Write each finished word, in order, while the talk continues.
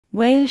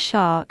Whale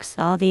sharks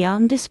are the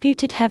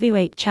undisputed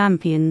heavyweight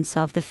champions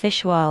of the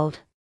fish world.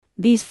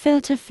 These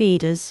filter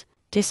feeders,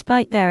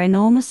 despite their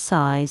enormous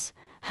size,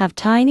 have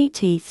tiny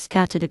teeth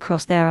scattered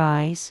across their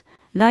eyes,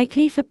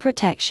 likely for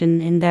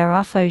protection in their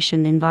rough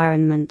ocean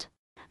environment.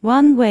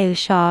 One whale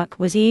shark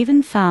was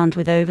even found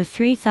with over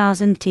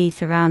 3,000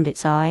 teeth around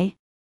its eye.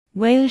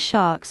 Whale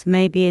sharks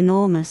may be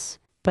enormous,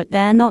 but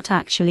they're not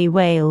actually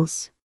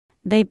whales.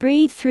 They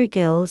breathe through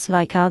gills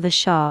like other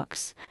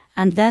sharks,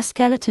 and their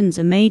skeletons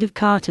are made of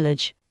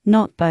cartilage,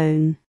 not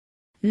bone.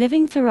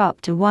 Living for up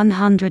to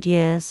 100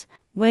 years,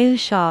 whale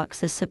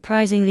sharks are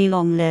surprisingly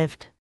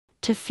long-lived.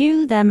 To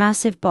fuel their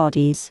massive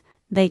bodies,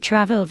 they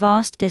travel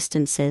vast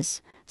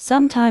distances,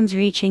 sometimes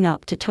reaching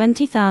up to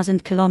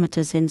 20,000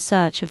 kilometers in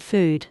search of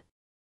food.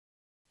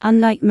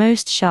 Unlike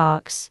most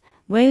sharks,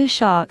 whale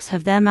sharks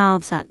have their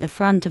mouths at the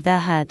front of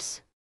their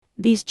heads.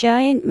 These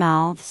giant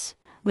mouths,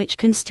 which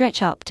can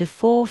stretch up to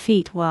 4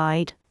 feet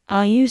wide,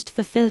 are used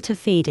for filter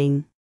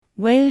feeding.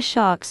 Whale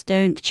sharks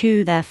don't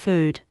chew their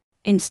food.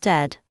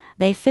 Instead,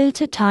 they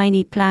filter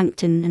tiny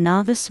plankton and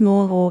other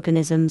small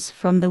organisms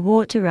from the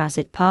water as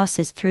it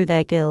passes through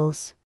their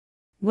gills.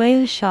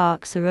 Whale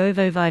sharks are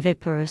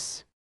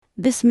ovoviviparous.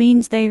 This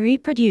means they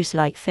reproduce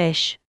like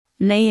fish,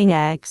 laying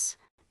eggs,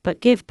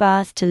 but give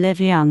birth to live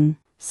young,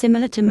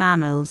 similar to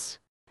mammals.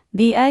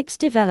 The eggs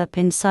develop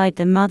inside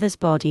the mother's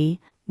body,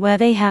 where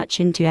they hatch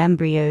into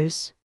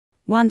embryos.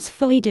 Once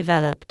fully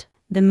developed,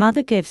 the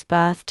mother gives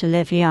birth to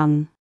live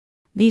young.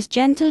 These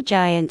gentle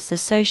giants are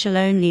social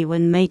only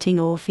when mating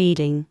or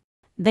feeding.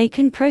 They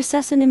can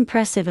process an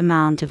impressive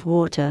amount of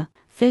water,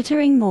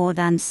 filtering more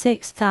than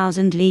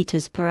 6,000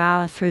 liters per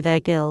hour through their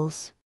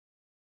gills.